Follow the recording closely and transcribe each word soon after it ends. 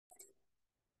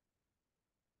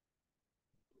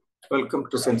Welcome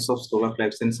to Sense of School of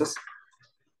Life Sciences.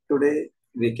 Today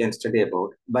we can study about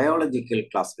biological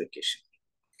classification.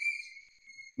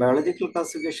 Biological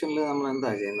classification we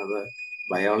will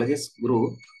biologists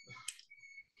group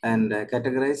and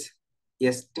categorize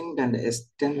extinct and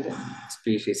extant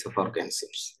species of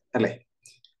organisms.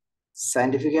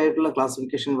 Scientific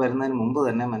classification വരുന്നതിന് മുമ്പ്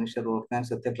തന്നെ മനുഷ്യർ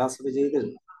ഓർഗാനിസത്തെ classify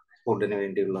ചെയ്തിരുന്നു. ഫുഡിന്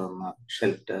വേണ്ടിയുള്ള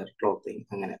shelter, clothing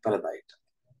അങ്ങനെ പലതായിട്ട്.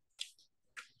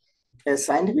 A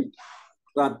scientific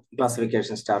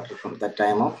classification started from the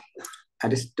time of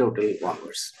Aristotle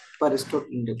onwards.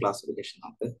 Aristotle classification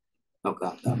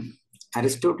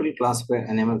Aristotle classified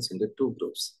animals into two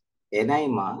groups,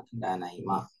 Anaima and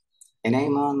Anaima.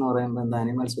 Anaima are the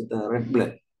animals with the red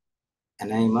blood.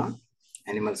 Anaima,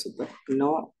 animals with the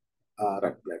no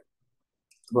red blood.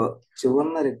 So,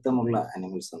 ചുവന്ന രക്തമുള്ള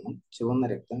animals ആണ് ചുവന്ന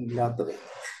രക്തം ഇല്ലാത്തവ.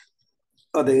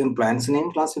 അദ്ദേഹം plants name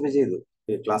classify ചെയ്തു.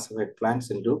 He classified plants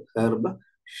into herb,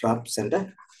 shrubs and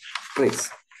trees.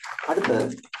 അടുത്ത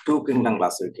two kingdom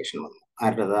classification വന്നു.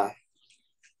 ആരുടെ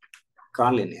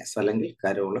Carlinnaeus അല്ലെങ്കിൽ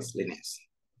Carolus Linnaeus.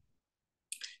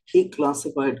 He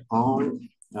classified all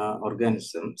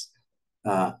organisms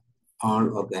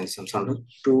under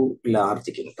two large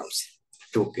kingdoms.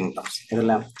 Two kingdoms.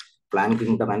 ഇതെല്ലാം plant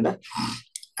kingdom and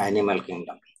animal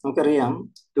kingdom. നമുക്കറിയാം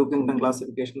two kingdom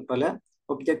classification പല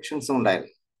objections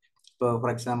ഉണ്ടായിരുന്നു.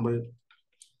 For example,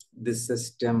 this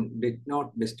system did not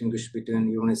distinguish between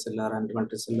unicellular and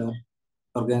multicellular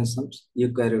organisms,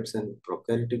 eukaryotes and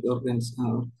prokaryotic organisms,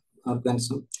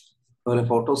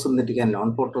 photosynthetic and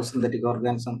non-photosynthetic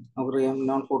organism.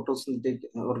 Non-photosynthetic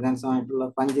organism ആയിട്ടുള്ള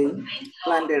fungi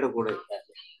പ്ലാന്റയുടെ കൂടെ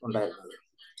ഉണ്ടായിരുന്നത്.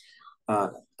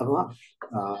 അപ്പോൾ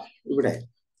ഇവിടെ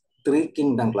three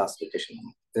kingdom classification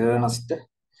Ernest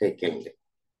Haeckelന്റെ.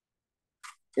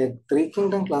 A three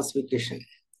kingdom classification,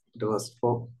 it was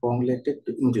formulated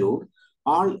to include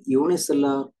all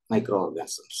unicellular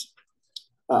microorganisms.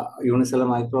 Unicellular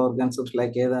microorganisms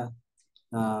like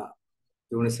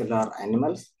unicellular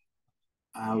animals,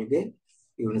 algae,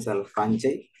 unicellular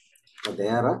fungi, but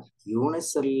there are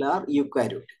unicellular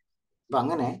eukaryote. അപ്പോൾ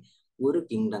അങ്ങനെ ഒരു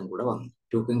kingdom കൂടെ വന്നു.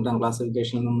 To kingdom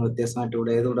ക്ലാസിഫിക്കേഷനിൽ നിന്ന് വ്യത്യസ്തമായിട്ട്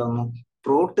ഇവിടെ ഏതുകൂടെ വന്നു?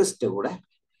 Protist കൂടെ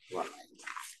വന്നായിരുന്നു.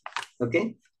 ഓക്കെ,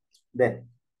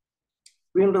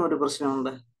 വീണ്ടും ഒരു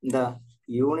പ്രശ്നമുണ്ട്. എന്താ?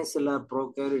 യൂണിസെല്ലുലാർ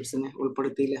പ്രോകാരിയോട്സിനെ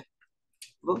ഉൾപ്പെടുത്തിയില്ല.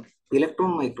 അപ്പോൾ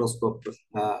ഇലക്ട്രോൺ മൈക്രോസ്കോപ്പ്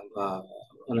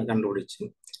കണ്ടുപിടിച്ചു.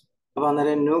 അപ്പൊ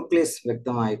അന്നേരം ന്യൂക്ലിയസ്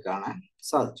വ്യക്തമായി കാണാൻ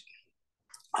സാധിച്ചു.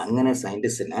 അങ്ങനെ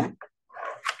സയന്റിസ്റ്റിന്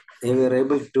they were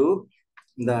able to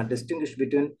distinguish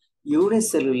between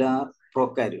unicellular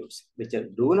prokaryotes which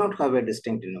do not have a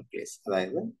distinct nucleus,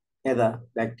 അതായത് ഏതാ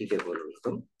bacteria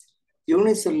പോലുള്ളതും,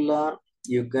 unicellular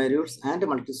eukaryotes and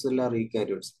multicellular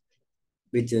eukaryotes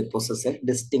which possess a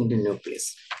distinct nucleus.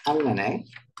 അങ്ങനെ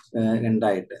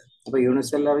രണ്ടായിട്ട്. അപ്പൊ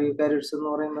യൂണിസെല്ലുലാർ യൂക്കാരിയോട്സ് എന്ന്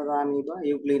പറയുന്നത് അമീബ,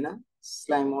 യൂഗ്ലീന,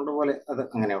 സ്ലൈമോണ്ട് പോലെ അത്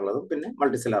അങ്ങനെയുള്ളതും, പിന്നെ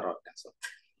മൾട്ടിസെല്ലുലാർ ഓർഗാനിസം.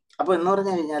 അപ്പൊ എന്ന്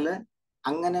പറഞ്ഞു കഴിഞ്ഞാല്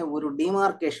അങ്ങനെ ഒരു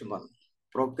ഡിമാർക്കേഷൻ വന്നു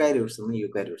പ്രോകാരിയോട്സ് എന്നും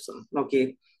യൂക്കാരിയോട്സ് എന്നും. നോക്കി,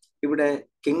 ഇവിടെ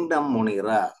കിങ്ഡം മൊണീറ,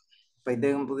 അപ്പൊ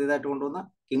ഇദ്ദേഹം പുതിയതായിട്ട് കൊണ്ടുവന്ന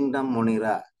കിങ്ഡം മൊണീറ,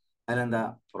 അതിലെന്താ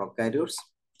prokaryotes,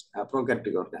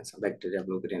 prokaryotic organism, bacteria,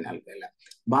 ബ്ലൂഗ്രീൻ, alga.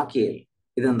 ബാക്കി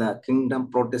ഇതെന്താ കിങ്ഡം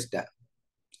പ്രോട്ടിസ്റ്റ,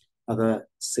 അത്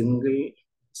സിംഗിൾ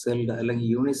സെൽഡ് അല്ലെങ്കിൽ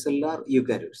യൂണിസെല്ലുലാർ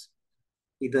യൂക്കാരിയോട്സ്,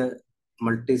 ഇത്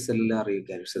മൾട്ടി സെല്ലുലാർ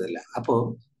യൂക്കാരിയോട്സ്, ഇതല്ല. അപ്പോ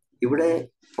ഇവിടെ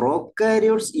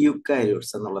പ്രോകാരിയോട്സ്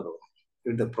യൂക്കാരിയോട്സ് എന്നുള്ളത്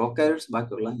ഇവിടെ പ്രോകാരിയോട്സ്,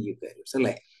 ബാക്കിയുള്ള യൂക്കാരിയോട്സ്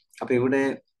അല്ലേ. അപ്പൊ ഇവിടെ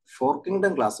ഫോർ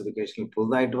കിങ്ഡം ക്ലാസിഫിക്കേഷനിൽ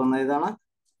പുതുതായിട്ട് വന്ന ഇതാണ്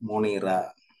മൊണീറ.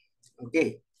 ഓക്കെ,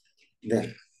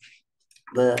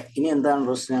 ഇനി എന്താണ്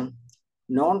പ്രശ്നം?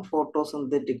 നോൺ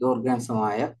ഫോട്ടോസിന്തറ്റിക്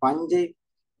ഓർഗാനിസമായ ഫംഗൈ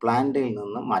പ്ലാന്റിൽ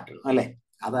നിന്ന് മാറ്റണം അല്ലെ.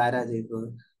 അതാരാ ചെയ്തത്?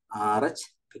 R.H.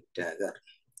 Pittager.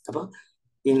 അപ്പോൾ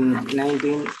in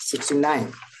 1969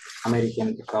 American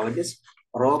ecologist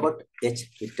Robert H.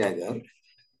 Pittager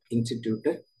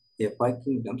instituted a five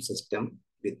kingdom system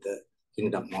with the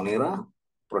kingdom Monera,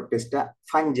 Protista,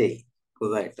 fungi.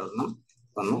 പുതുതായിട്ടൊന്നും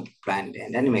വന്നു, പ്ലാന്റ്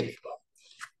ആൻഡ് അനിമൽ.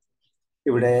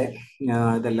 ഇവിടെ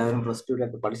ഇതെല്ലാവരും പ്ലസ്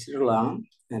ടുവിലൊക്കെ പഠിച്ചിട്ടുള്ളതാണ്.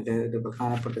 അതിൻ്റെ ഒരു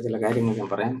പ്രധാനപ്പെട്ട ചില കാര്യങ്ങൾ ഞാൻ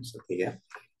പറയാൻ ശ്രദ്ധിക്കുക.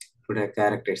 ഇവിടെ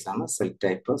ക്യാരക്ടേഴ്സ് ആണ്: cell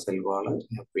type, cell wall,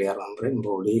 nuclear membrane,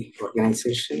 body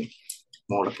organisation,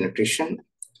 mode of nutrition.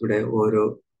 ഇവിടെ ഓരോ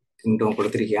കിങ്ഡവും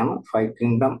കൊടുത്തിരിക്കുകയാണ്. ഫൈവ്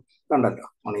കിങ്ഡം കണ്ടല്ലോ,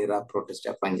 Monera, protista,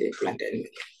 fungi, plant,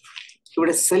 animal.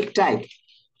 ഇവിടെ സെൽ ടൈപ്പ്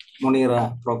മൊണീറ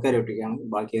പ്രോകാരിയോട്ടിക് ആണ്,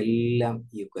 ബാക്കി എല്ലാം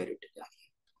യൂക്കാരിയോട്ടിക് ആണ്.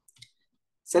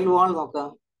 സെൽ വാൾ നോക്കാം,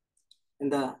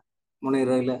 എന്താ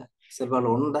മൊണീറയില് സെൽ വാൾ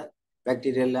ഉണ്ട്,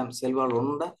 ബാക്ടീരിയ എല്ലാം സെൽ വാൾ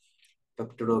ഉണ്ട്,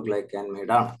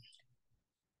 പെപ്റ്റിഡോഗ്ലൈക്കാൻമൈഡ് ആണ്.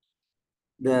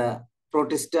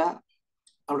 പ്രോട്ടിസ്റ്റ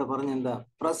അവിടെ പറഞ്ഞെന്താ?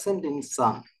 Present in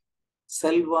some,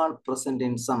 cell wall present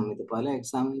in some. ഇത് പല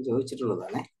എക്സാമിനും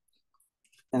ചോദിച്ചിട്ടുള്ളതാണ്.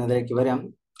 ഞാൻ അതിലേക്ക് വരാം.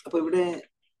 അപ്പൊ ഇവിടെ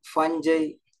ഫഞ്ചൈ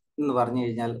എന്ന് പറഞ്ഞു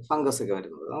കഴിഞ്ഞാൽ ഫംഗസ് ഒക്കെ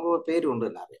വരുന്നത് നമുക്ക് പേരുകൊണ്ട്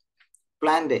തന്നെ അറിയാം.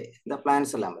 പ്ലാന്റ്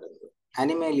പ്ലാന്റ്സ് എല്ലാം വരുന്നത്,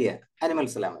 അനിമേലിയ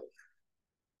അനിമൽസ് എല്ലാം വരുന്നത്.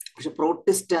 പക്ഷെ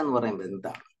പ്രോട്ടിസ്റ്റ എന്ന് പറയുമ്പോൾ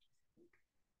എന്താണ്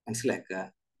മനസ്സിലാക്കുക,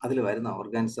 അതിൽ വരുന്ന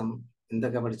ഓർഗാനിസം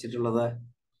എന്തൊക്കെ പഠിച്ചിട്ടുള്ളത്?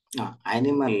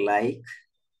 Animal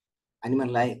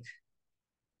like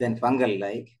then fungal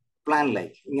like, plant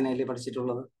like, ഇങ്ങനെയല്ലേ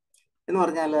പഠിച്ചിട്ടുള്ളത്. എന്ന്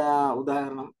പറഞ്ഞാൽ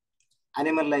ഉദാഹരണം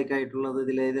അനിമൽ ലൈക്ക് ആയിട്ടുള്ളത്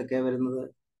ഇതിൽ ഇതൊക്കെ വരുന്നത്.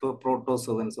 ഇപ്പോൾ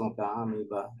പ്രോട്ടോസോവൻസ് നോക്കാം,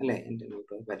 അമീബ അല്ലെ,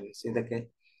 വെർമിസ്, ഇതൊക്കെ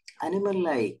അനിമൽ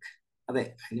ലൈക്ക്. അതെ,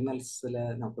 അനിമൽസിൽ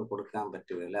നമുക്ക് കൊടുക്കാൻ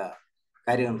പറ്റില്ല.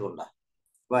 കാര്യം എന്തുകൊണ്ടാണ്?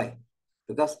 വൈ?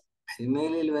 ബിക്കോസ്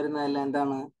അനിമലിൽ വരുന്നതെല്ലാം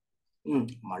എന്താണ്?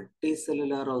 മൾട്ടി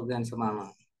സെല്ലുലാർ ഓർഗാനിസം ആണ്.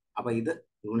 അപ്പൊ ഇത്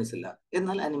യൂണിസെല്ലുലാർ,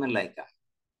 എന്നാൽ അനിമൽ ലൈക്കാണ്.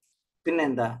 പിന്നെ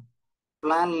എന്താ?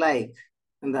 പ്ലാൻ ലൈക്ക്,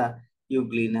 എന്താ?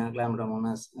 Euglena,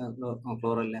 ക്ലാമിഡോമോണസ്,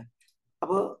 chlorella.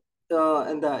 അപ്പോ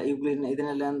എന്താ യൂഗ്ലീന,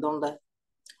 ഇതിനെല്ലാം എന്തുണ്ട്?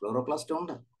 ക്ലോറോപ്ലാസ്റ്റ്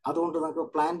ഉണ്ട്. അതുകൊണ്ട് നമുക്ക്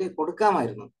പ്ലാന്റ്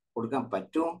കൊടുക്കാമായിരുന്നു. കൊടുക്കാൻ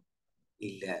പറ്റുമോ?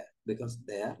 ഇല്ല, because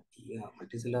they are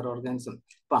multicellular organism.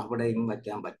 അപ്പൊ അവിടെയും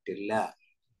വയ്ക്കാൻ പറ്റില്ല.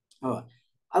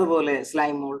 അതുപോലെ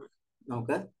സ്ലൈം മോൾഡ്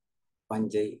നമുക്ക്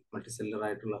പഞ്ചൈ, മൾട്ടിസെല്ലുലാർ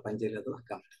ആയിട്ടുള്ള പഞ്ചയിൽ അത്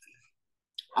വെക്കാൻ പറ്റത്തില്ല.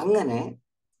 അങ്ങനെ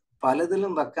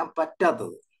പലതിലും വെക്കാൻ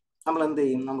പറ്റാത്തത് നമ്മൾ എന്ത്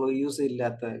ചെയ്യും? നമ്മൾ യൂസ്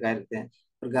ഇല്ലാത്ത കാര്യത്തെ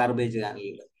ഒരു ഗാർബേജ്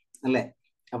കാനിലുണ്ട് അല്ലേ?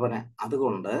 അപ്പൊ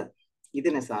അതുകൊണ്ട്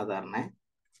ഇതിനെ സാധാരണ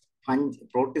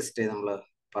പ്രോട്ടിസ്റ്റേ നമ്മൾ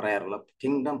പറയാറുള്ള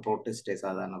കിങ്ഡം പ്രോട്ടിസ്റ്റേ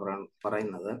സാധാരണ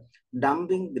പറയുന്നത്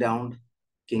ഡംപിങ് ഗ്രൗണ്ട്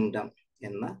കിങ്ഡം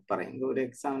എന്ന് പറയും. ഒരു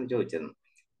എക്സാമിന് ചോദിച്ചിരുന്നു,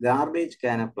 ഗാർബേജ്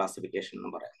ക്യാൻ ഓഫ് ക്ലാസിഫിക്കേഷൻ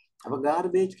എന്ന് പറയാം. അപ്പൊ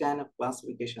ഗാർബേജ് ക്യാൻ ഓഫ്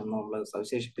ക്ലാസിഫിക്കേഷൻ എന്ന് നമ്മൾ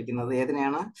സവിശേഷിപ്പിക്കുന്നത്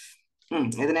ഏതിനെയാണ്?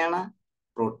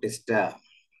 പ്രോട്ടിസ്റ്റ.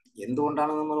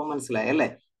 എന്തുകൊണ്ടാണ് നമ്മൾ മനസ്സിലായി അല്ലേ?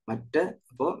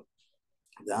 അപ്പോ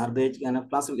garbage can of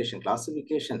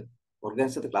classification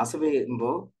ഓർഗാനിസത്തെ classify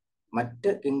ചെയ്യുമ്പോൾ മറ്റ്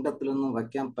കിങ്ഡത്തിലൊന്നും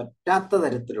വയ്ക്കാൻ പറ്റാത്ത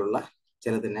തരത്തിലുള്ള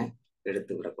ചിലതിനെ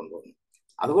എടുത്ത് ഇവിടെ കൊണ്ടുപോകുന്നു.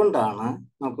 അതുകൊണ്ടാണ്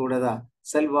നമുക്കിവിടെ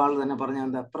സെൽ വാൾ തന്നെ പറഞ്ഞാൽ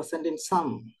എന്താ? Present in some.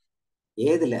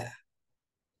 ഏതില്?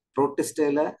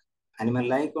 പ്രോട്ടിസ്റ്റയില് animal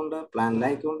ലൈക്കുണ്ട്, plant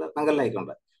ലൈക്കുണ്ട്, fungal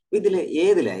ലൈക്കുണ്ട്. ഇതില്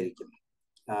ഏതിലായിരിക്കും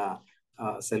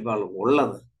സെൽ വാൾ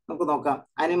ഉള്ളത്? നമുക്ക് നോക്കാം.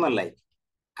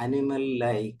 അനിമൽ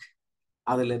ലൈക്ക്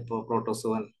അതിലിപ്പോ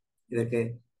പ്രോട്ടോസോവൻ ഇതൊക്കെ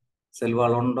സെൽ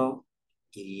വാൾ ഉണ്ടോ?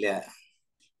 ഇല്ല.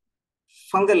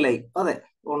 ഫംഗൽ ലൈക്ക് അതെ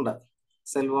ഉണ്ട്,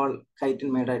 സെൽ വാൾ കൈറ്റിൻ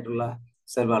മെയ്ഡ് ആയിട്ടുള്ള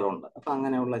സെൽ വാൾ ഉണ്ട്. അപ്പൊ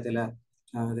അങ്ങനെയുള്ള ചില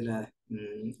ഇതില്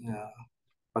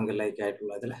ഫംഗൽ ലൈക്ക്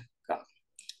ആയിട്ടുള്ള ഇതിൽ കാണാം.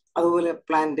 അതുപോലെ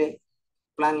പ്ലാന്റ്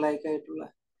ലൈക്ക് ആയിട്ടുള്ള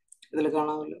ഇതിൽ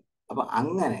കാണാമല്ലോ. അപ്പൊ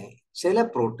അങ്ങനെ ചില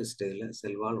പ്രോട്ടിസ്റ്റുകളിൽ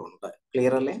സെൽ വാൾ ഉണ്ട്.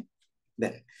 ക്ലിയർ അല്ലേ?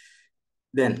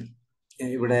 ദെൻ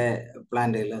ഇവിടെ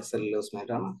പ്ലാന്റിൽ സെല്ലുലോസ്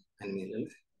മാറ്റാണ്, അനിമലിൽ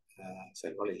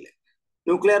സെൽ വാൾ ഇല്ല.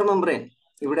 ന്യൂക്ലിയർ മെംബ്രെയിൻ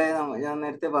ഇവിടെ ഞാൻ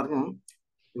നേരത്തെ പറഞ്ഞു,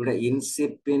 ഇവിടെ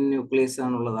ഇൻസിപ്പിൻ ന്യൂക്ലിയസ്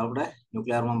ആണുള്ളത്. അവിടെ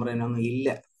ന്യൂക്ലിയർ മെംബ്രെയിൻ ഒന്നും ഇല്ല.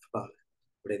 അപ്പൊ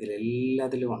ഇവിടെ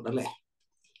ഇതിലെല്ലാത്തിലും ഉണ്ടല്ലേ.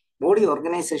 ബോഡി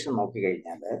ഓർഗനൈസേഷൻ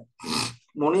നോക്കിക്കഴിഞ്ഞാൽ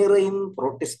മൊണീറയും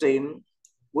പ്രോട്ടിസ്റ്റയും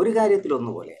ഒരു കാര്യത്തിൽ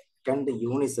ഒന്നുപോലെ, രണ്ട്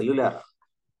യൂണിസെല്ലുലാറാണ്.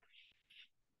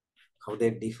 ഹൗ ദേ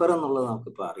ഡിഫർ എന്നുള്ളത്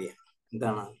നമുക്കിപ്പോൾ അറിയാം.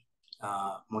 എന്താണ്?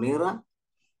 മൊണീറ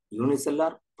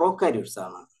യൂണിസെല്ലുലാർ പ്രോകാരിയോട്സ്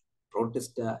ആണ്,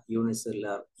 പ്രോട്ടിസ്റ്റ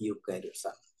യൂണിസെല്ലുലാർ യൂകാരിയോട്സ്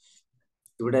ആണ്.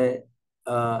 ഇവിടെ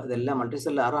ഇതെല്ലാം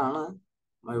മൾട്ടിസെല്ലുലാർ ആണ്.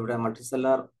 ഇവിടെ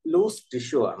മൾട്ടിസെല്ലുലാർ ലൂസ്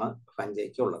ടിഷ്യൂ ആണ്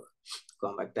ഫഞ്ചൈക്ക് ഉള്ളത്,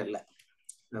 കോമ്പാക്റ്റ് അല്ല.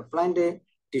 Plant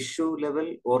tissue level,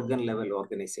 organ level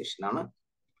organisation ആണ്.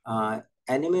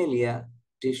 അനിമേലിയ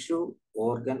ടിഷ്യൂ,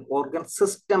 ഓർഗൻ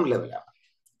സിസ്റ്റം ലെവലാണ്.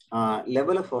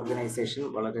 ലെവൽ ഓഫ് ഓർഗനൈസേഷൻ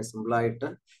വളരെ സിമ്പിളായിട്ട്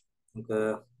നമുക്ക്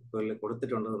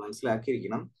കൊടുത്തിട്ടുണ്ട്,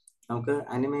 മനസ്സിലാക്കിയിരിക്കണം. നമുക്ക്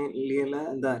അനിമേലിയയിൽ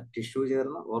എന്താ? ടിഷ്യൂ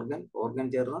ചേർന്ന് ഓർഗൻ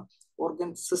ചേർന്ന് ഓർഗൻ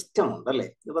സിസ്റ്റം ഉണ്ട് അല്ലേ?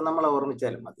 ഇപ്പൊ നമ്മളെ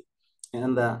ഓർമ്മിച്ചാലും മതി.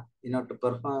 എന്താ? ഇനോട്ട്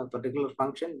perform particular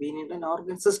function we need an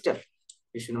organ system.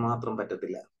 ടിഷ്യൂന് മാത്രം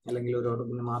പറ്റത്തില്ല, അല്ലെങ്കിൽ ഒരു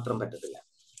ഓർഗന് മാത്രം പറ്റത്തില്ല.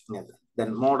 Then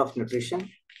mode of nutrition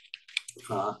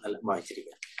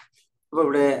വായിച്ചിരിക്കുക. അപ്പൊ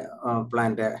ഇവിടെ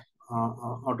പ്ലാന്റ്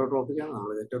ഓട്ടോട്രോഫിക്കാണ്,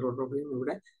 നമ്മൾ ഹെറ്ററോട്രോഫിക്കും.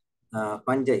 ഇവിടെ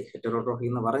പഞ്ചൈ ഹെറ്ററോട്രോഫി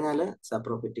എന്ന് പറഞ്ഞാൽ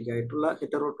സാപ്രോഫിറ്റിക് ആയിട്ടുള്ള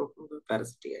ഹെറ്ററോട്രോഫി ഉണ്ട്,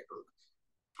 പാരസിറ്റിക് ആയിട്ടുള്ള.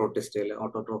 പ്രോട്ടിസ്റ്റയിൽ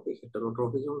ഓട്ടോട്രോഫിക്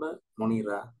ഹെറ്ററോട്രോഫിക് ഉണ്ട്, മൊണീറ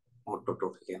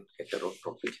ഓട്ടോട്രോഫിക് ആൻഡ്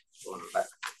ഹെറ്ററോട്രോഫിക് ഉണ്ട്.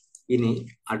 ഇനി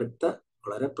അടുത്ത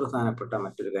വളരെ പ്രധാനപ്പെട്ട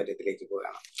മറ്റൊരു കാര്യത്തിലേക്ക്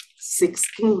പോവുകയാണ്, 6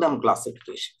 കിങ്ഡം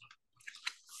ക്ലാസിഫിക്കേഷൻ.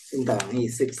 എന്താണ് ഈ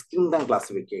 6 കിങ്ഡം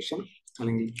ക്ലാസിഫിക്കേഷൻ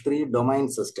അല്ലെങ്കിൽ 3 ഡൊമൈൻ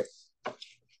സിസ്റ്റം?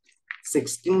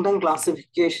 6 കിങ്ഡം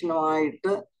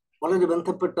ക്ലാസിഫിക്കേഷനുമായിട്ട് വളരെ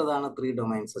ബന്ധപ്പെട്ടതാണ് 3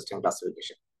 domain system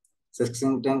classification. 6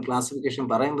 kingdom classification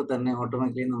പറയുമ്പോൾ തന്നെ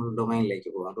ഓട്ടോമാറ്റിക്കലി നമ്മൾ ഡൊമൈനിലേക്ക്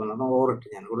പോകും. അതുകൊണ്ടാണ് ഓവറിട്ട്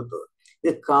ഞാൻ കൊടുത്തത്.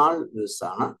 ഇത് കാൾ ലൂയിസ്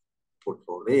ആണ് പുട്ട്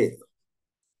ഫോർവേഡ് ചെയ്തത്.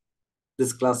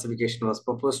 This classification was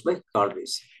proposed by call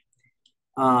Luis.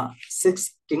 6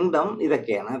 kingdom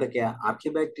ഇതൊക്കെയാണ്.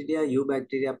 ആർക്കിബാക്ടീരിയ,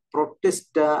 യൂബാക്ടീരിയ,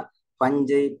 പ്രൊട്ടിസ്റ്റ,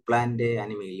 ഫഞ്ചൈ, പ്ലാന്റ്,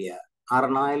 അനിമേലിയ.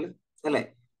 6 അല്ലേ?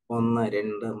 1,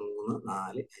 2, 3,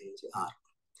 4, 5, 6.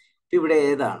 ഇവിടെ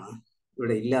ഏതാണ്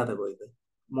ഇവിടെ ഇല്ലാതെ പോയത്?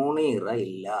 മൊണീറ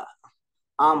ഇല്ല.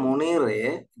 ആ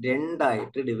മൊണീറയെ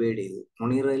രണ്ടായിട്ട് ഡിവൈഡ് ചെയ്തു.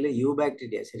 മൊണീറയിൽ യു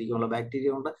ബാക്ടീരിയ ശരിക്കുമുള്ള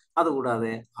ബാക്ടീരിയ ഉണ്ട്,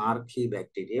 അതുകൂടാതെ ആർക്കി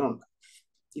ബാക്ടീരിയ ഉണ്ട്.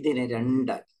 ഇതിനെ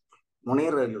രണ്ടായി,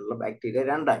 മൊണീറയിലുള്ള ബാക്ടീരിയ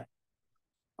രണ്ടായി.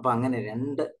 അപ്പൊ അങ്ങനെ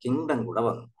 2 കിങ്ഡം കൂടെ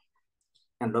വന്നു.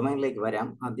 ഞാൻ ഡൊമൈനിലേക്ക് വരാം.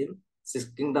 ആദ്യം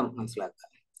സിക്സ് കിങ്ഡം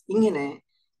മനസ്സിലാക്കാം. ഇങ്ങനെ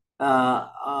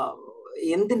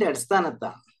എന്തിന്റെ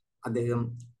അടിസ്ഥാനത്താണ് അദ്ദേഹം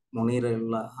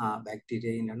മൊണീറയിലുള്ള ആ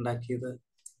ബാക്ടീരിയ ഉണ്ടാക്കിയത്?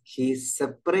 He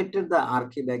separated the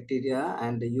archibacteria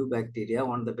and the eubacteria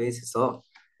on the basis of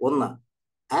ഒന്ന്,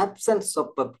 absence of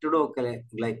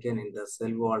peptidoglycan in the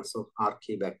cell walls of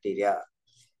archibacteria.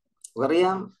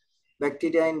 അറിയാം,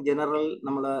 ബാക്ടീരിയ ഇൻ ജനറൽ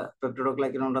നമ്മൾ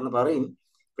പെപ്റ്റിഡോഗ്ലൈക്കൻ ഉണ്ടെന്ന് പറയും,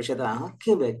 പക്ഷെ അത്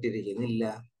ആർക്കി ബാക്ടീരിയ ഇന്നില്ല.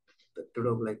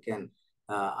 പെപ്റ്റിഡോഗ്ലൈക്കൻ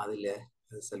അതില്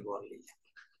സെൽ വാളിലില്ല.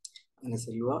 അങ്ങനെ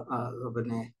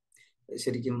പിന്നെ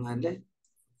ശരിക്കും അതിന്റെ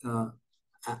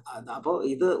അപ്പോൾ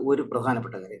ഇത് ഒരു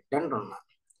പ്രധാനപ്പെട്ട കാര്യം.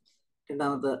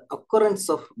 രണ്ടാമത് അക്വറൻസ്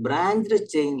ഓഫ് ബ്രാഞ്ച്ഡ്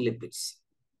ചെയിൻ ലിപ്പിഡ്സ്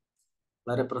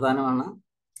വളരെ പ്രധാനമാണ്.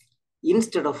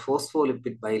 Instead of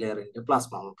phospholipid bilayer in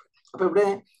plasma membrane. അപ്പൊ ഇവിടെ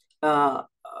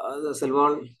സെൽ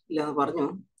വാൾ ഇല്ലെന്ന് പറഞ്ഞു.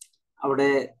 അവിടെ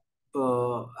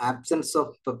absence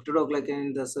of peptidoglycan in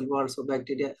the cell walls of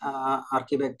bacteria,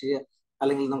 ആർക്കി bacteria,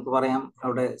 അല്ലെങ്കിൽ നമുക്ക് പറയാം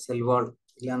അവിടെ സെൽ വാൾ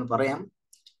ഇല്ല എന്ന് പറയാം.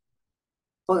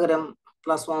 പകരം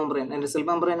പ്ലാസ്മ മെംബ്രെയിൻ, അതിന്റെ സെൽ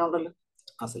മെംബ്രെയിൻ ഉണ്ടല്ലോ.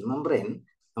 ആ സെൽ മെംബ്രെയിൻ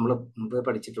നമ്മൾ മുമ്പ്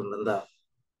പഠിച്ചിട്ടുണ്ട്. എന്താ?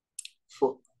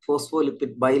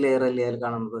 ഫോസ്ഫോലിപ്പിഡ് ബൈലെയർ അല്ലേ അതിൽ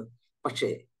കാണുന്നത്. പക്ഷേ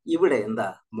ഇവിടെ എന്താ?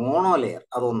 മോണോ ലെയർ,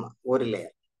 അതൊന്ന്, ഒരു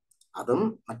ലെയർ. അതും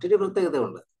മറ്റൊരു പ്രത്യേകത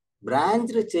ഉണ്ട്,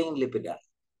 ബ്രാഞ്ച്ഡ് ചെയിൻ ലിപ്പിഡ് ആണ്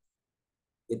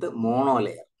ഇത്, മോണോ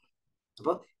ലെയർ.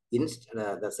 അപ്പൊ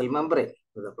സെൽ മെംബ്രെയിൻ,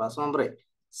 പ്ലാസ്മ മെംബ്രെയിൻ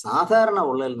സാധാരണ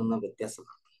ഉള്ളതിൽ നിന്നും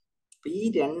വ്യത്യാസമാണ്. അപ്പൊ ഈ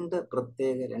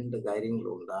പ്രത്യേക രണ്ട്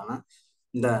കാര്യങ്ങളും കൊണ്ടാണ്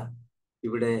എന്താ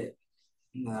ഇവിടെ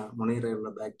മൊണീറയുള്ള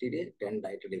ബാക്ടീരിയ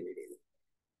രണ്ടായിട്ട് ഡിവൈഡ് ചെയ്തു.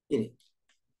 ഇനി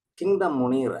കിങ്ഡം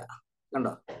മൊണീറ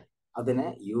കണ്ടോ, അതിന്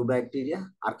യു ബാക്ടീരിയ,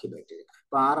 ആർക്കി ബാക്ടീരിയ.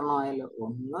 അപ്പൊ 6 ആയാലും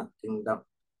 1 kingdom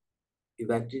U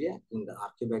bacteria, kingdom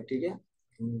ആർക്കി bacteria,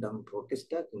 kingdom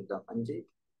protista, kingdom 5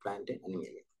 plant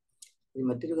Animalia. ഇനി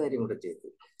മറ്റൊരു കാര്യം കൂടെ ചെയ്തു,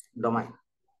 ഡൊമൈൻ.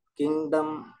 കിങ്ഡം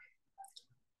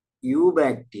യു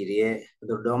ബാക്ടീരിയ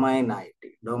ഇത് ഡൊമൈൻ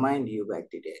ആയിട്ട്, ഡൊമൈൻ യു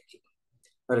ബാക്ടീരിയ ആക്കി.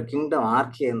 ഒരു കിങ്ഡം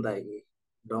ആർക്കി എന്താക്കി?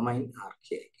 ഡൊമൈൻ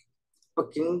ആർക്കി ആക്കി. അപ്പൊ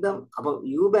കിങ്ഡം, അപ്പൊ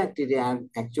യു ബാക്ടീരിയ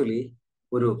ആക്ച്വലി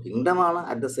ഒരു കിങ്ഡമാണ്,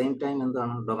 അറ്റ് ദ സെയിം ടൈം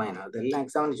എന്താണ്? ഡൊമൈൻ. അതെല്ലാം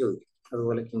എക്സാമിന് ചോദിക്കും.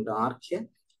 അതുപോലെ കിങ്ഡം ആർക്കിയ,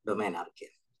 ഡൊമൈൻ ആർക്കിയ.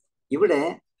 ഇവിടെ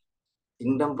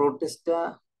കിങ്ഡം പ്രോട്ടിസ്റ്റ,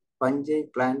 പഞ്ച്,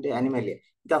 പ്ലാന്റ്, അനിമലിയ,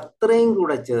 ഇത് അത്രയും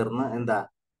കൂടെ ചേർന്ന് എന്താ?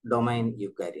 ഡൊമൈൻ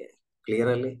യൂക്കാരിയ. ക്ലിയർ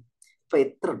അല്ലേ? ഇപ്പൊ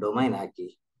എത്ര ഡൊമൈൻ ആക്കി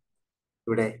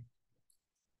ഇവിടെ?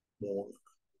 3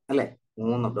 അല്ലെ?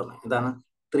 3 ഡൊമൈൻ. എന്താണ്?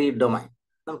 3 ഡൊമൈൻ.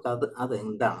 നമുക്ക് അത്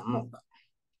എന്താണെന്ന് നോക്കാം.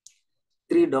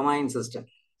 3 ഡൊമൈൻ സിസ്റ്റം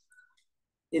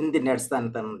എന്തിന്റെ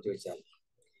അടിസ്ഥാനത്താണെന്ന് ചോദിച്ചാൽ,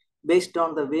 based on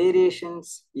the variations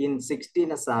in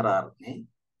 16S rRNA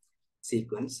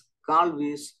sequence, Carl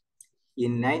Weiss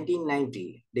in 1990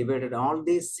 divided all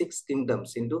these 6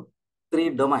 kingdoms into 3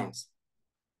 domains.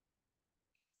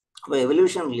 So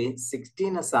evolutionarily,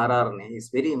 16S rRNA is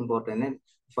very important in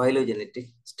phylogenetic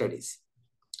studies.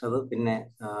 അത് പിന്നെ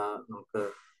നമുക്ക്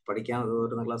പഠിക്കാൻ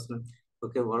വരുന്ന ക്ലാസ്സിന്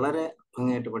ഒക്കെ വളരെ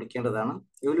ഭംഗിയായിട്ട് പഠിക്കേണ്ടതാണ്.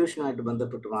 എവല്യൂഷനുമായിട്ട്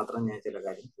ബന്ധപ്പെട്ട് മാത്രം ഞാൻ ചില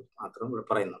കാര്യം മാത്രം ഇവിടെ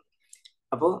പറയുന്നുണ്ട്.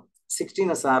 അപ്പോൾ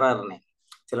 16S rRNA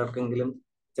ചിലർക്കെങ്കിലും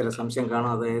ചില സംശയം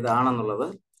കാണും അത് ഏതാണെന്നുള്ളത്.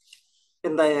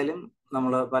 എന്തായാലും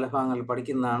നമ്മൾ പല ഭാഗങ്ങളിൽ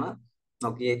പഠിക്കുന്നതാണ്.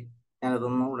 നോക്കിയേ,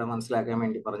 ഞാനതൊന്നും ഇവിടെ മനസ്സിലാക്കാൻ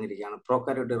വേണ്ടി പറഞ്ഞിരിക്കുകയാണ്.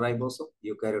 Prokaryotic റൈബോസം,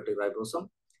 eukaryotic റൈബോസം.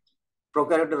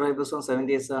 പ്രോകാരിയോട്ടിക് റൈബോസം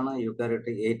 70S ആണ്,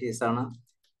 യൂകാരിയോട്ടിക് 80S ആണ്.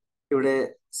 ഇവിടെ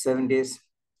 70S,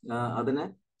 അതിന്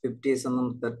 50S എന്നും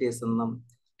 30S എന്നും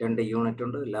 2 യൂണിറ്റ്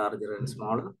ഉണ്ട്, ലാർജർ ആൻഡ്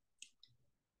സ്മോളർ.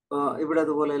 ഇവിടെ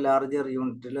അതുപോലെ ലാർജർ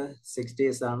യൂണിറ്റിൽ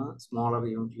 60S ആണ്, സ്മോളർ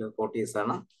യൂണിറ്റിൽ 40S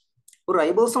ആണ്. ഒരു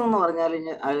റൈബോസം എന്ന് പറഞ്ഞാൽ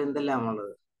അതിൽ എന്തെല്ലാം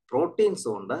ഉള്ളത്?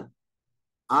 പ്രോട്ടീൻസും ഉണ്ട്,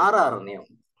 rRNA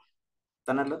ഉണ്ട്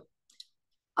തന്നല്ലോ.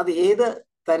 അത് ഏത്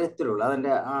തരത്തിലുള്ള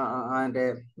അതിന്റെ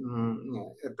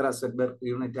എത്ര സെഗ്മെന്റ്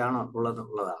യൂണിറ്റ് ആണ്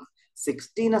ഉള്ളതാണ്.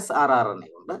 16S rRNA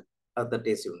ഉണ്ട്,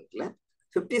 30S യൂണിറ്റില്.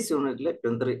 50S യൂണിറ്റിൽ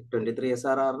 23S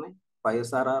rRNA,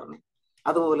 5S rRNA.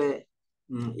 അതുപോലെ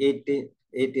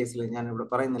 80S ഞാൻ ഇവിടെ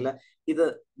പറയുന്നില്ല. ഇത്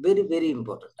വെരി വെരി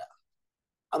ഇമ്പോർട്ടൻ്റ് ആണ്.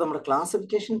 അത് നമ്മുടെ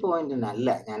ക്ലാസിഫിക്കേഷൻ പോയിന്റിനല്ല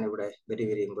ഞാനിവിടെ വെരി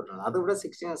വെരി ഇമ്പോർട്ടൻ്റ് ആണ്. അതിവിടെ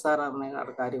 16S rRNA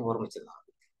കാര്യം ഓർമ്മിച്ചിരുന്നാൽ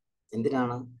മതി.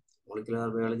 എന്തിനാണ്? മോളിക്കുലർ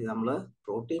ബയോളജി നമ്മൾ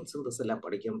പ്രോട്ടീൻ സിന്തസിസ് എല്ലാം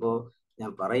പഠിക്കുമ്പോൾ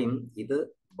ഞാൻ പറയും ഇത്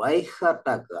ബൈ ഹാർട്ട്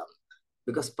ആക്കുക.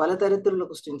 ബിക്കോസ് പലതരത്തിലുള്ള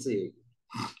ക്വസ്റ്റ്യൻസ് ചോദിക്കും.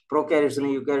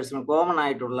 പ്രോകാരിയോട്സിനും യൂകാരിയോട്സിനും കോമൺ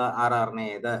ആയിട്ടുള്ള rRNA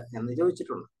ഏത് എന്ന്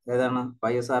ചോദിച്ചിട്ടുണ്ട്. ഏതാണ്?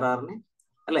 5S rRNA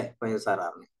അല്ലെ? 5S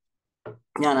rRNA.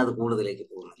 ഞാനത് കൂടുതലേക്ക്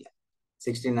പോകുന്നില്ല.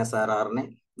 16S rRNA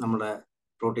നമ്മുടെ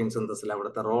പ്രോട്ടീൻ സിന്തസിൽ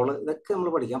അവിടുത്തെ റോള്, ഇതൊക്കെ നമ്മൾ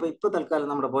പഠിക്കാം. അപ്പൊ ഇപ്പൊ തൽക്കാലം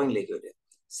നമ്മുടെ പോയിന്റിലേക്ക് വരിക.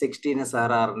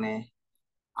 16SRRനെ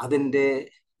അതിന്റെ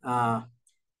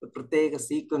പ്രത്യേക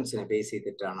സീക്വൻസിനെ ബേസ്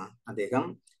ചെയ്തിട്ടാണ് അദ്ദേഹം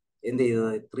എന്ത്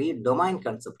ചെയ്തത്, 3 ഡൊമൈൻ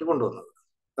കൺസെപ്റ്റ് കൊണ്ടുവന്നത്.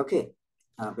 Okay,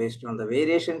 based on the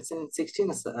variations in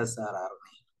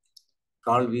 16SRRനെ,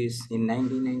 Carl Weiss in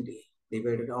 1990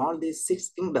 divided all these 6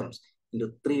 kingdoms into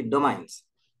 3 domains.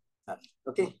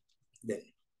 Okay, then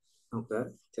നമുക്ക്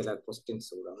ചില ക്വസ്റ്റ്യൻസ്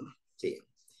കൂടെ ചെയ്യാം.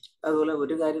 അതുപോലെ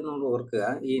ഒരു കാര്യം നമ്മൾ ഓർക്കുക,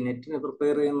 ഈ നെറ്റിന്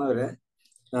പ്രിപ്പയർ ചെയ്യുന്നവര്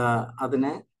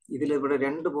അതിന് ഇതിലിവിടെ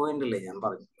 2 പോയിന്റല്ലേ ഞാൻ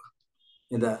പറഞ്ഞു.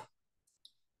 ഇത്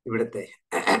ഇവിടുത്തെ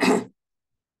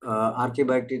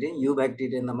ആർക്കിബാക്ടീരിയയും യു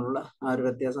ബാക്ടീരിയയും തമ്മിലുള്ള ആ ഒരു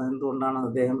വ്യത്യാസം എന്തുകൊണ്ടാണ്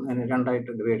അദ്ദേഹം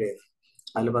 2ആയിട്ട് ഡിവൈഡ് ചെയ്തത്.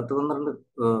 അതിൽ 10-12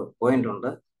 പോയിന്റ് ഉണ്ട്.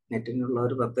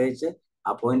 നെറ്റിനുള്ളവർ പ്രത്യേകിച്ച്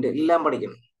ആ പോയിന്റ് എല്ലാം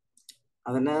പഠിക്കണം.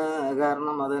 അതിന്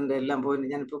കാരണം അതിൻ്റെ എല്ലാം പോയിന്റ്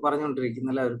ഞാനിപ്പോൾ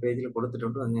പറഞ്ഞുകൊണ്ടിരിക്കുന്നില്ല, ഒരു പേജിൽ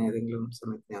കൊടുത്തിട്ടുണ്ട്. അത് ഞാൻ ഏതെങ്കിലും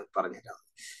സമയത്ത് ഞാൻ പറഞ്ഞുതരാം.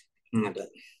 എന്നിട്ട്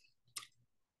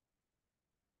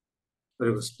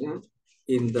ഒരു question,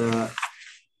 in the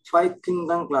 5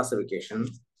 kingdom classification,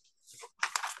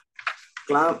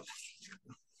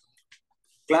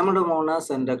 Chlamydomonas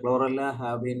and Chlorella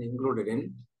have been included in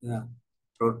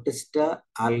Protista,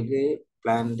 Algae,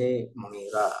 Plantae,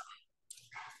 Monera.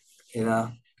 ഇതാ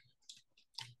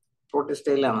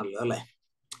പ്രോട്ടിസ്റ്റയിലാണല്ലോ അല്ലെ.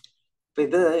 അപ്പൊ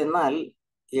ഇത് എന്നാൽ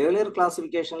ഏർലിയർ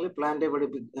ക്ലാസിഫിക്കേഷനിൽ പ്ലാന്റ്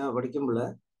പഠിക്കുമ്പോൾ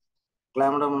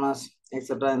ക്ലാമഡോമോണാസ്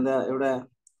എക്സെട്ര എന്താ ഇവിടെ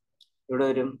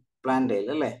വരും പ്ലാന്റയിൽ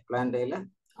അല്ലെ. പ്ലാന്റയിൽ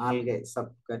ആൽഗെ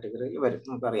സബ് കാറ്റഗറിയിൽ വരും,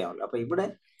 നമുക്കറിയാമല്ലോ. അപ്പൊ ഇവിടെ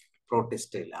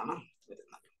പ്രോട്ടിസ്റ്റയിലാണ്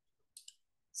വരുന്നത്.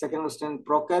 Second question,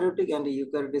 prokaryotic and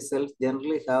eukaryotic cells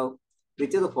generally have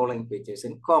which of the following features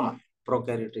in common?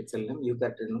 Prokaryotic celലും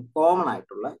eukaryotic common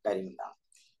ആയിട്ടുള്ള കാര്യം എന്താണ്?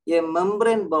 A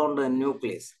membrane bound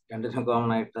nucleus. രണ്ടിനും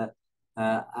കോമൺ ആയിട്ട്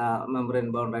മെംബ്രെയിൻ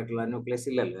ബൗണ്ട് ആയിട്ടുള്ള ന്യൂക്ലിയസ്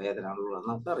ഇല്ലല്ലോ, ഏതിനാണുള്ളത്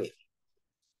നമുക്കറിയാം.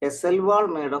 A cell wall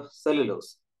made of cellulose.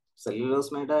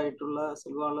 Cellulose made ആയിട്ടുള്ള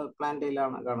cell wall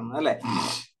പ്ലാന്റയിലാണ് കാണുന്നത് അല്ലെ.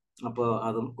 അപ്പോൾ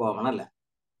അതും കോമൺ അല്ല.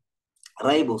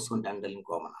 റൈബോസും രണ്ടിലും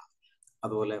കോമൺ ആണ്.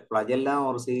 അതുപോലെ ഫ്ലജെല്ല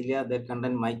or cilia that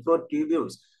contain micro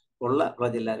tubules ഉള്ള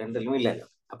ഫ്ലജെല്ല രണ്ടിലും ഇല്ലല്ലോ.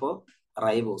 അപ്പോൾ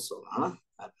റൈബോസോം ആണ്.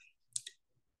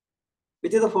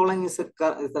 Which of the following is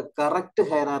the correct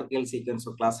hierarchical sequence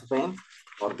of classifying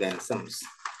organisms?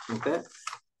 നമുക്ക്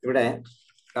ഇവിടെ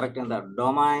കറക്റ്റ് എന്താ,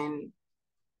 domain,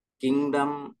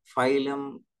 kingdom, phylum,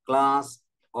 class,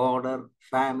 order,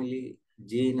 family,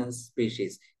 genus,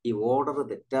 species. ഈ ഓർഡർ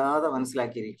തെറ്റാതെ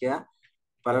മനസ്സിലാക്കിയിരിക്കുക.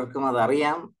 പലർക്കും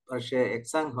അതറിയാം, പക്ഷെ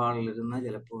എക്സാം ഹാളിൽ ഇരുന്ന്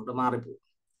ചിലപ്പോൾ മാറിപ്പോകും.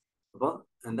 അപ്പോൾ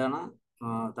എന്താണ്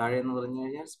താഴെ എന്ന് പറഞ്ഞു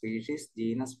കഴിഞ്ഞാൽ species,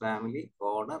 genus, family,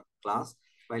 order, class,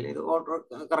 phylum. ഇത് ഓർഡർ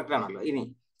കറക്റ്റ് ആണല്ലോ. ഇനി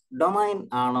ഡൊമൈൻ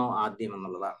ആണോ ആദ്യം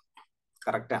എന്നുള്ളതാണ്.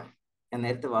 കറക്റ്റാണ്. ഞാൻ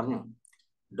നേരത്തെ പറഞ്ഞു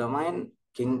ഡൊമൈൻ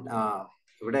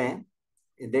ഇവിടെ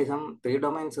ഇദ്ദേഹം 3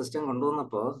 ഡൊമൈൻ സിസ്റ്റം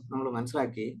കൊണ്ടുവന്നപ്പോൾ നമ്മൾ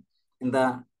മനസ്സിലാക്കി എന്താ,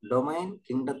 ഡൊമൈൻ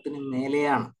കിങ്ഡത്തിന്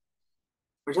മേലെയാണ്.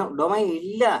 പക്ഷെ ഡൊമൈൻ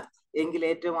ഇല്ല എങ്കിൽ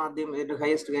ഏറ്റവും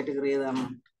ഹയസ്റ്റ് കാറ്റഗറി ഏതാണ്,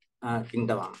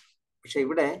 കിങ്ഡമാണ്. പക്ഷെ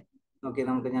ഇവിടെ നോക്കി,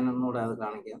 ഞാൻ ഒന്നുകൂടെ അത്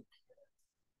കാണിക്കാം.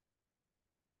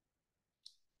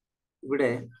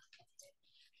 ഇവിടെ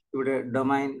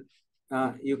ഡൊമൈൻ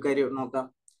യൂക്കാരിയോട്ട് നോക്കാം.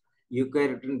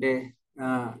 യൂക്കാരിയോട്ടിന്റെ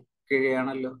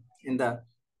കീഴെയാണല്ലോ എന്താ,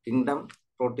 കിങ്ഡം,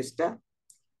 പ്രോട്ടിസ്റ്റ,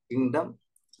 കിങ്ഡം,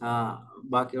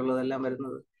 ബാക്കിയുള്ളതെല്ലാം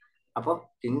വരുന്നത്. അപ്പോൾ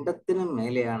കിങ്ഡത്തിന്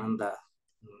മേലെയാണ് എന്താ,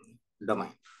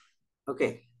 domain. Okay,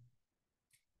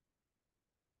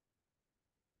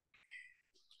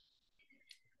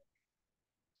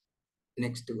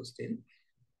 next question,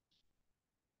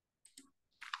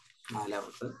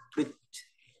 4ാമത്തെ. Which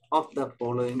of the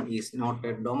following is not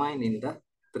a domain in the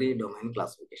 3 domain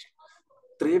classification?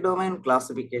 3 domain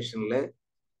classificationല്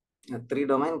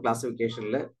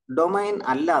domain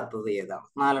അല്ലാത്തത് ഏതാണ്?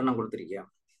 4 കൊടുത്തിരിക്കുക.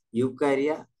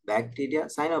 യൂക്കാരിയ, ബാക്ടീരിയ,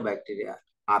 സൈനോബാക്ടീരിയ,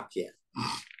 ആർക്കിയ.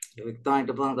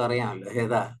 വ്യക്തമായിട്ട് ഇപ്പൊ നമുക്ക് അറിയാമല്ലോ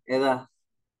ഏതാ.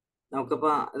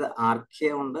 നമുക്കിപ്പോ ഇത് ആർക്കിയ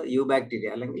ഉണ്ട്, യു ബാക്ടീരിയ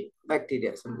അല്ലെങ്കിൽ ബാക്ടീരിയ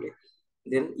സിംപ്ലി,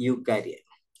 ദെൻ യൂക്കാരിയ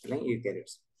അല്ലെങ്കിൽ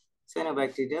യൂക്കാരിയറ്റ്സ്.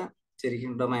 സൈനോബാക്ടീരിയ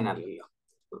ശരിക്കും ഡൊമൈൻ അല്ലല്ലോ,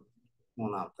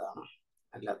 3ാമത്താണ്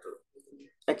അല്ലാത്തത്.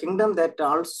 A kingdom that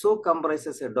also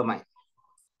comprises a domain.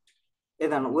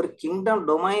 ഏതാണ് ഒരു കിങ്ഡം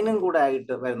ഡൊമൈനും കൂടെ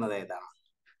ആയിട്ട് വരുന്നത് ഏതാണ്?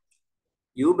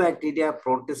 U bacteria,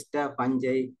 protista,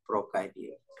 fungi, പ്രോകാരിയ.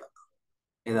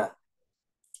 ഏതാ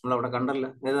നമ്മളവിടെ കണ്ടല്ലോ,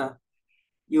 ഏതാ,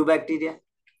 യു ബാക്ടീരിയ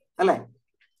അല്ലെ.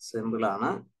 സിമ്പിൾ ആണ്,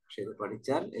 പക്ഷെ ഇത്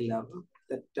പഠിച്ചാൽ എല്ലാവർക്കും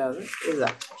തെറ്റാതെ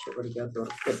എഴുതാം, പക്ഷെ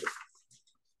പഠിക്കാത്തവർക്ക് തെറ്റും.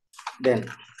 Then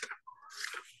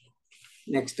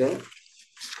next,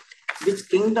 which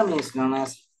kingdom is known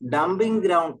as dumping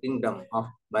ground kingdom of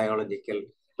biological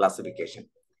classification?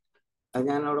 അത്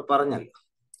ഞാൻ അവിടെ പറഞ്ഞല്ലോ,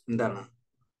 എന്താണ്,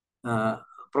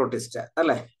 പ്രോട്ടിസ്റ്റ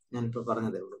അല്ലെ. ഞാനിപ്പോ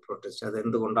പറഞ്ഞതേ ഉള്ളൂ പ്രോട്ടിസ്റ്റ. അത്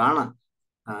എന്തുകൊണ്ടാണ്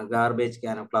ഗാർബേജ്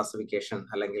ക്യാൻ ഓഫ് ക്ലാസിഫിക്കേഷൻ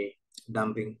അല്ലെങ്കിൽ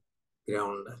dumping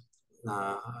ground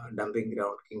dumping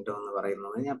ground kingdom എന്ന്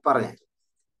പറയുന്നത് ഞാൻ പറഞ്ഞു.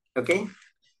 Okay,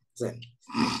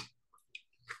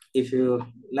 if you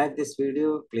like this video,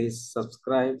 please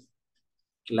subscribe,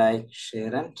 like,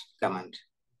 share and comment.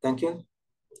 Thank you.